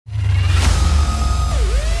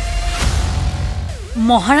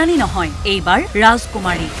মহাৰাণী নহয়, এইবাৰ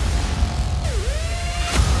ৰাজকুমাৰী।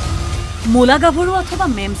 মোলা গাভৰু অথবা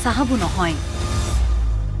মেম চাহাবু নহয়,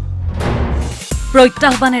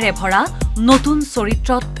 প্ৰত্যাহ্বানেৰে ভৰা নতুন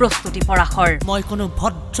চৰিত্ৰত প্ৰস্তুতি পৰাশৰ। মই কোনো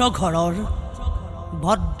ভদ্ৰ ঘৰৰ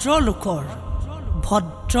ভদ্ৰ লোকৰ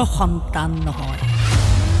ভদ্ৰ সন্তান নহয়।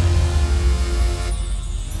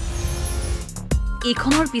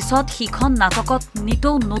 ইখনৰ পিছত সিখন নাটকত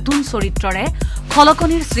নিতৌ নতুন চৰিত্ৰৰে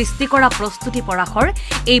খলকনিৰ সৃষ্টি কৰা প্ৰস্তুতি পৰাশৰ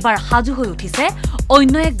এইবাৰ সাজু হৈ উঠিছে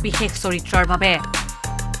অন্য এক বিশেষ চৰিত্ৰৰ বাবে।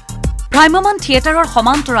 ভ্ৰাম্যমান থিয়েটাৰৰ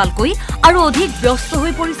সমান্তৰালকৈ আৰু অধিক ব্যস্ত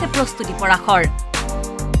হৈ পৰিছে প্ৰস্তুতি পৰাশৰ।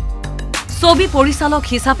 ছবি পৰিচালক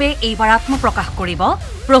হিচাপে এইবাৰ আত্মপ্ৰকাশ কৰিব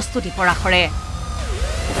প্ৰস্তুতি পৰাশৰে।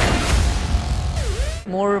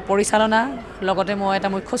 মোৰ পৰিচালনা লগতে মই এটা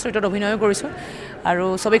মুখ্য চৰিত্ৰত অভিনয় কৰিছোঁ আৰু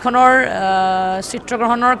ছবিখনৰ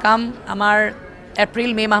চিত্ৰগ্ৰহণৰ কাম আমাৰ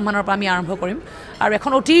এপ্ৰিল মে মাহমানৰ পৰা আমি আৰম্ভ কৰিম আৰু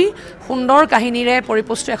এখন অতি সুন্দৰ কাহিনীৰে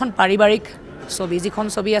পৰিপুষ্ট এখন পাৰিবাৰিক ছবি, যিখন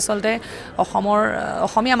ছবি আচলতে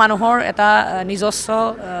অসমীয়া মানুহৰ এটা নিজস্ব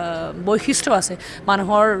বৈশিষ্ট্য আছে,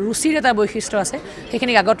 মানুহৰ ৰুচিৰ এটা বৈশিষ্ট্য আছে,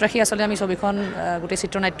 সেইখিনিক আগত ৰাখি আচলতে আমি ছবিখন গোটেই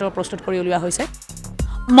চিত্ৰনাট্য প্ৰস্তুত কৰি উলিওৱা হৈছে।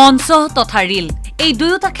 মঞ্চ তথা ৰীল এই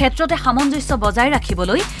দুয়োটা ক্ষেত্ৰতে সামঞ্জস্য বজাই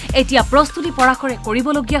ৰাখিবলৈ এতিয়া প্ৰস্তুতি পৰাশৰে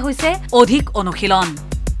কৰিবলগীয়া হৈছে অধিক অনুশীলন।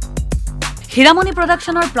 হীৰামণি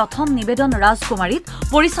প্ৰডাকশ্যনৰ প্ৰথম নিবেদন ৰাজকুমাৰীত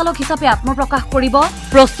পৰিচালক হিচাপে আত্মপ্ৰকাশ কৰিব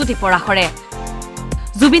প্ৰস্তুতি পৰাশৰে।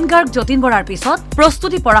 জুবিন গাৰ্গ, যতীন বৰাৰ পিছত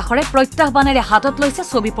প্ৰস্তুতি পৰাশৰে প্ৰত্যাহ্বানেৰে হাতত লৈছে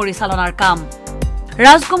ছবি পৰিচালনাৰ কাম।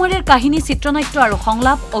 ৰাজকুমাৰীৰ কাহিনী, চিত্ৰনাট্য আৰু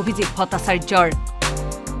সংলাপ অভিজিত ভট্টাচাৰ্যৰ,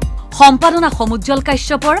 সম্পাদনা সমুজ্জ্বল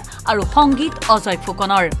কাশ্যপৰ আৰু সংগীত অজয়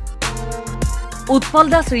ফুকনৰ। উৎপল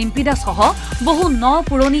দাস, ৰিম্পী দাসসহ বহু ন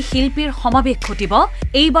পুৰণি শিল্পীৰ সমাৱেশ ঘটিব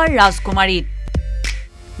এইবাৰ ৰাজকুমাৰীত।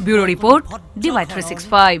 Bureau report,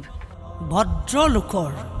 DY365। ভদ্ৰ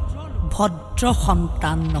লোকৰ ভদ্ৰ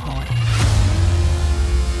সন্তান নহয়।